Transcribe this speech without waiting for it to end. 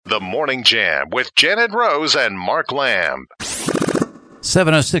The Morning Jam with Janet Rose and Mark Lamb.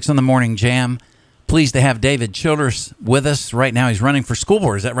 7:06 on the Morning Jam. Pleased to have David Childress with us right now. He's running for school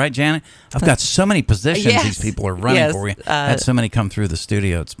board. Is that right, Janet? I've got so many positions these people are running for. Had so many come through the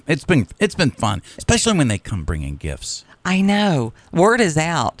studio. It's been fun, especially when they come bringing gifts. I know. Word is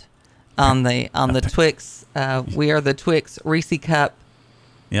out on the Twix. We are the Twix Reese Cup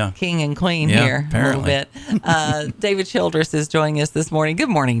king and queen here apparently. a little bit. David Childress is joining us this morning. Good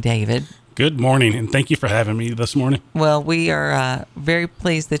morning, David. Good morning, and thank you for having me this morning. Well, we are very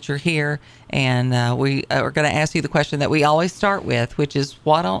pleased that you're here, and we are going to ask you the question that we always start with, which is,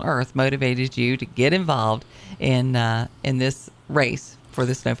 what on earth motivated you to get involved in this race for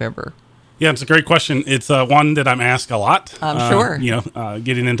this November? Yeah, it's a great question. It's one that I'm asked a lot. I'm sure.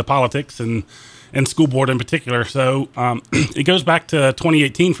 Getting into politics and school board in particular. So it goes back to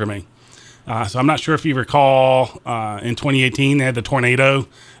 2018 for me. So I'm not sure if you recall, in 2018, they had the tornado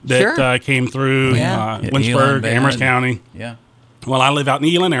that came through Lynchburg, Amherst County. Yeah. Well, I live out in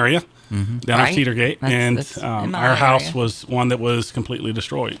the Elon area, down at Cedargate, and our house was one that was completely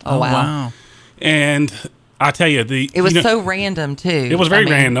destroyed. Oh, wow. And I tell you, it was so random, too. It was very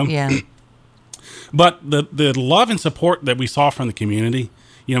random. Yeah. But the love and support that we saw from the community,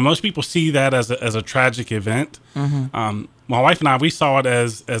 most people see that as a tragic event. Mm-hmm. My wife and I, we saw it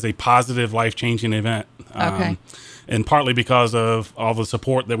as a positive, life-changing event. Okay. And partly because of all the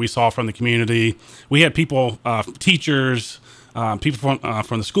support that we saw from the community. We had people, teachers, people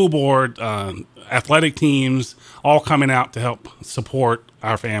from the school board, athletic teams, all coming out to help support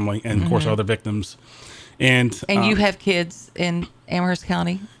our family and, of course, other victims. And you have kids in Amherst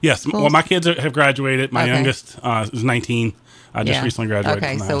County? Yes. schools? Well, my kids have graduated. My youngest is 19. I just recently graduated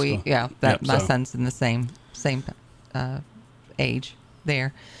from high school. My son's in the same age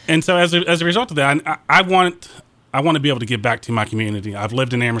there. And so as a result of that, I want to be able to give back to my community. I've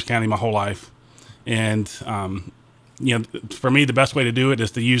lived in Amherst County my whole life, and for me, the best way to do it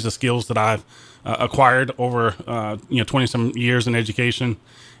is to use the skills that I've acquired over 20 some years in education,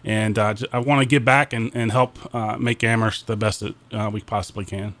 and I want to give back and help make Amherst the best that we possibly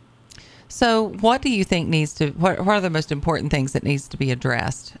can. So what do you think what are the most important things that needs to be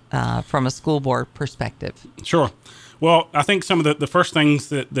addressed from a school board perspective? Sure. Well, I think some of the first things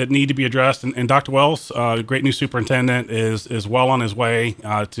that need to be addressed, and Dr. Wells, great new superintendent, is well on his way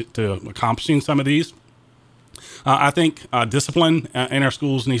to accomplishing some of these. I think discipline in our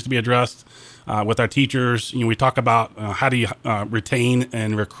schools needs to be addressed with our teachers. We talk about how do you retain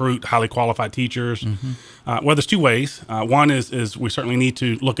and recruit highly qualified teachers. Mm-hmm. Well, there's two ways. One is we certainly need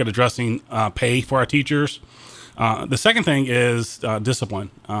to look at addressing pay for our teachers. The second thing is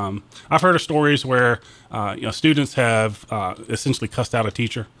discipline. I've heard of stories where students have essentially cussed out a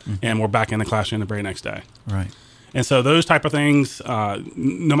teacher, and we're back in the classroom the very next day. Right. And so those type of things,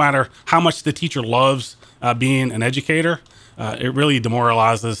 no matter how much the teacher loves being an educator, it really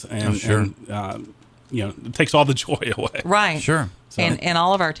demoralizes and it takes all the joy away. Right. Sure. So, and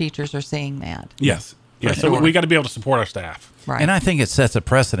all of our teachers are seeing that. Yes. Yeah. So we got to be able to support our staff. Right. And I think it sets a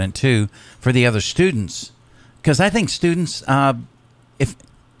precedent too for the other students, because I think students, if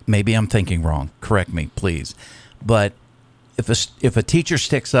maybe I'm thinking wrong, correct me, please, but if a teacher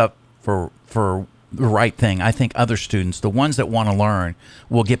sticks up for the right thing, I think other students, the ones that want to learn,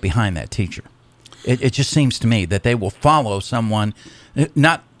 will get behind that teacher. It just seems to me that they will follow someone, they've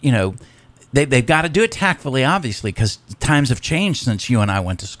got to do it tactfully, obviously, because times have changed since you and I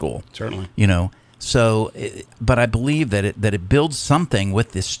went to school. Certainly. So, but I believe that it builds something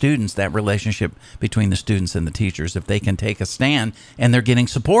with the students, that relationship between the students and the teachers, if they can take a stand and they're getting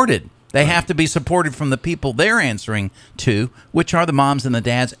supported. They have to be supported from the people they're answering to, which are the moms and the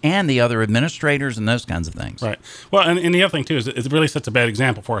dads and the other administrators and those kinds of things. Right. Well, and the other thing, too, is it really sets a bad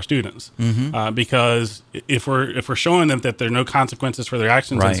example for our students. Mm-hmm. Because if we're showing them that there are no consequences for their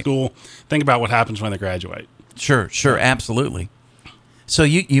actions in school, think about what happens when they graduate. Sure, absolutely. So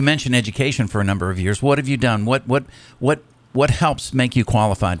you mentioned education for a number of years. What have you done? What helps make you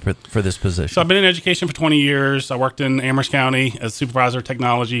qualified for this position? So I've been in education for 20 years. I worked in Amherst County as supervisor of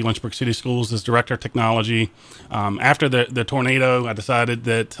technology, Lynchburg City Schools as director of technology. After the tornado, I decided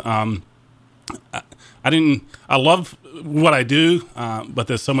that I love what I do, but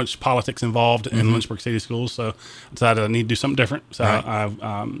there's so much politics involved in Lynchburg City Schools, so I decided I need to do something different. So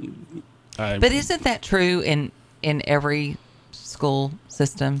But isn't that true in every school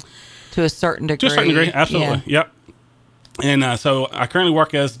system to a certain degree? To a certain degree, absolutely. Yeah. Yep. And so I currently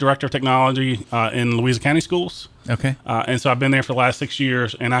work as director of technology in Louisa County Schools. Okay. And so I've been there for the last 6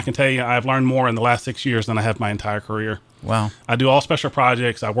 years, and I can tell you I've learned more in the last 6 years than I have my entire career. Wow. I do all special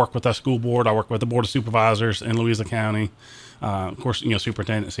projects. I work with our school board. I work with the board of supervisors in Louisa County. of course,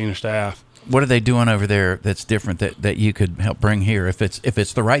 superintendent, senior staff. What are they doing over there that's different that you could help bring here if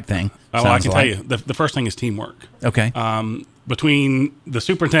it's the right thing? Well, I can tell you, the first thing is teamwork. Okay. Between the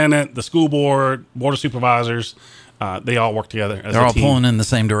superintendent, the school board of supervisors, they all work together as They're a all team. pulling in the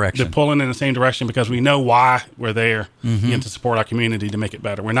same direction. They're pulling in the same direction because we know why we're there, to support our community to make it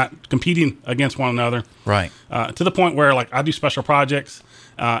better. We're not competing against one another. Right. To the point where, like, I do special projects,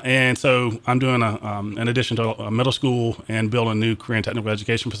 and so I'm doing in addition to a middle school and building a new career and technical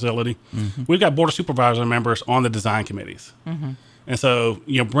education facility. We've got board of supervisor members on the design committees, and so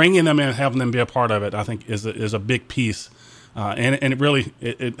bringing them in, and having them be a part of it, I think is a big piece. And it really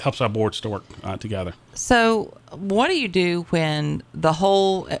it helps our boards to work together. So what do you do when the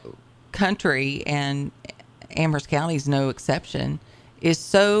whole country, and Amherst County is no exception, is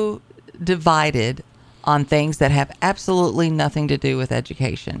so divided on things that have absolutely nothing to do with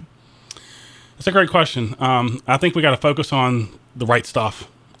education? That's a great question. I think we got to focus on the right stuff.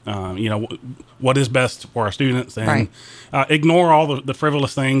 What is best for our students, and ignore all the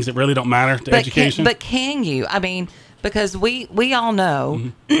frivolous things that really don't matter to education. But can you? I mean, because we all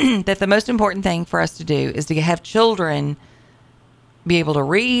know that the most important thing for us to do is to have children be able to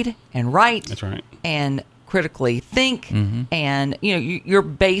read and write. That's right. And critically think, and your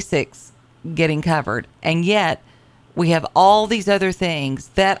basics getting covered. And yet we have all these other things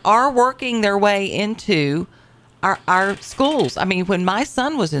that are working their way into our schools. I mean, when my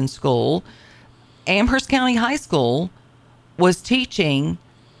son was in school, Amherst County High School was teaching,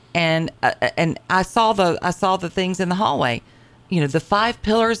 and I saw the things in the hallway, the 5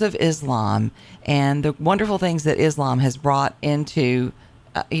 pillars of Islam and the wonderful things that Islam has brought into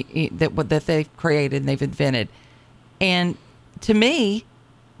that they've created and they've invented. And to me,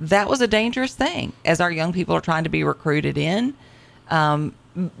 that was a dangerous thing as our young people are trying to be recruited in.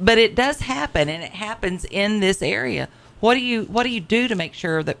 But it does happen, and it happens in this area. What do you do to make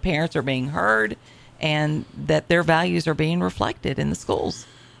sure that parents are being heard and that their values are being reflected in the schools?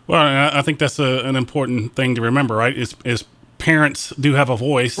 Well, I think that's an important thing to remember, right? Is parents do have a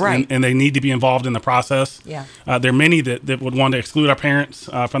voice, right, and they need to be involved in the process. Yeah. There are many that would want to exclude our parents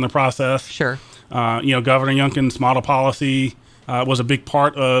from the process. Sure. Governor Youngkin's model policy was a big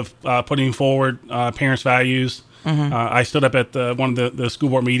part of putting forward parents' values. I stood up at one of the school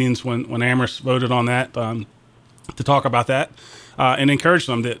board meetings when Amherst voted on that to talk about that and encourage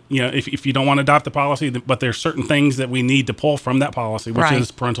them that, if you don't want to adopt the policy, but there's certain things that we need to pull from that policy, which right,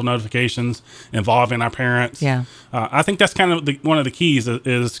 is parental notifications, involving our parents. Yeah. I think that's kind of one of the keys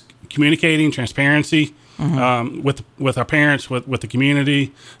is communicating, transparency with our parents, with the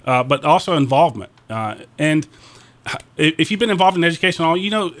community, but also involvement. And if you've been involved in education at all,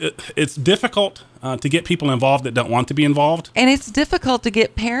 it's difficult to get people involved that don't want to be involved. And it's difficult to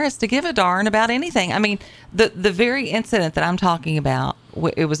get parents to give a darn about anything. I mean, the very incident that I'm talking about,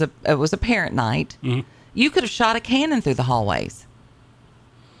 it was a parent night. You could have shot a cannon through the hallways.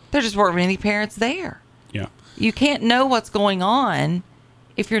 There just weren't many parents there. Yeah. You can't know what's going on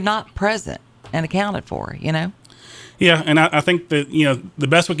if you're not present and accounted for, Yeah, and I think that, the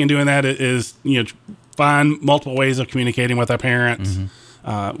best we can do in that is, find multiple ways of communicating with our parents,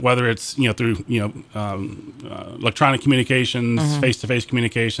 whether it's through electronic communications, face-to-face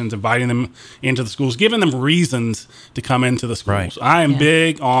communications, inviting them into the schools, giving them reasons to come into the schools. Right. I am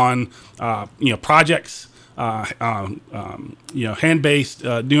big on projects, hand-based,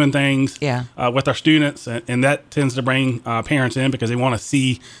 doing things with our students, and that tends to bring parents in because they want to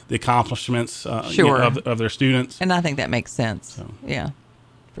see the accomplishments of their students. And I think that makes sense. So. Yeah.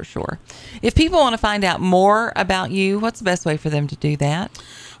 For sure. If people want to find out more about you, what's the best way for them to do that?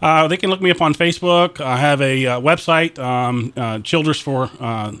 They can look me up on Facebook. I have a website, Childress for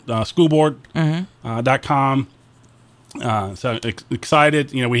schoolboard.com. So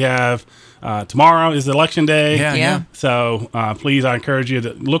excited. We have tomorrow is election day. Yeah. So please, I encourage you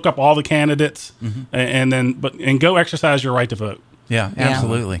to look up all the candidates and go exercise your right to vote. Yeah,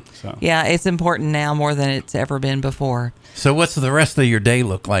 absolutely. So. Yeah, it's important now more than it's ever been before. So what's the rest of your day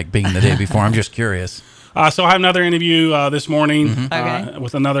look like being the day before? I'm just curious. So I have another interview this morning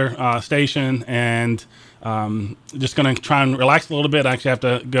with another station, and just going to try and relax a little bit. I actually have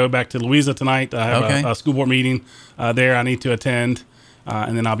to go back to Louisa tonight. I have a school board meeting there I need to attend,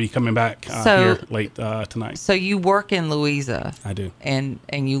 and then I'll be coming back here late tonight. So you work in Louisa? I do. And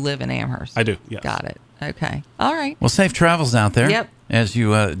you live in Amherst? I do, yes. Got it. Okay. All right. Well, safe travels out there. Yep. As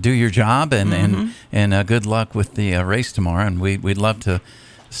you do your job, and good luck with the race tomorrow. And we'd love to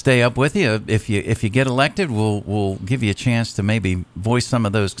stay up with you. If you get elected, we'll give you a chance to maybe voice some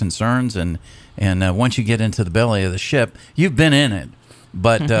of those concerns. And once you get into the belly of the ship, you've been in it.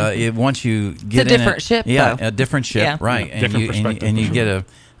 But once you get It's a different ship, yeah, though. a different ship, Yeah. right? Yeah, different perspective, and for you sure. get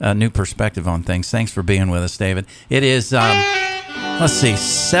a new perspective on things. Thanks for being with us, David. It is let's see,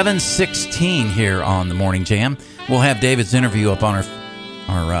 7:16 here on the Morning Jam. We'll have David's interview up on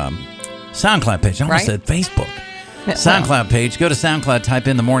our SoundCloud page. I almost said Facebook. SoundCloud page. Go to SoundCloud, type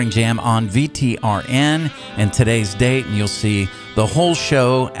in the Morning Jam on VTRN and today's date, and you'll see the whole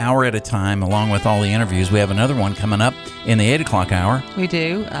show, hour at a time, along with all the interviews. We have another one coming up in the 8 o'clock hour. We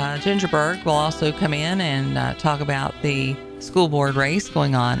do. Gingerberg will also come in and talk about the school board race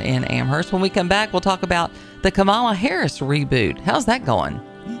going on in Amherst. When we come back, we'll talk about the Kamala Harris reboot. How's that going?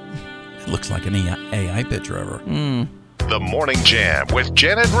 It looks like an AI picture of her. The Morning Jam with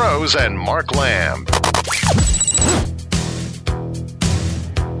Janet Rose and Mark Lamb.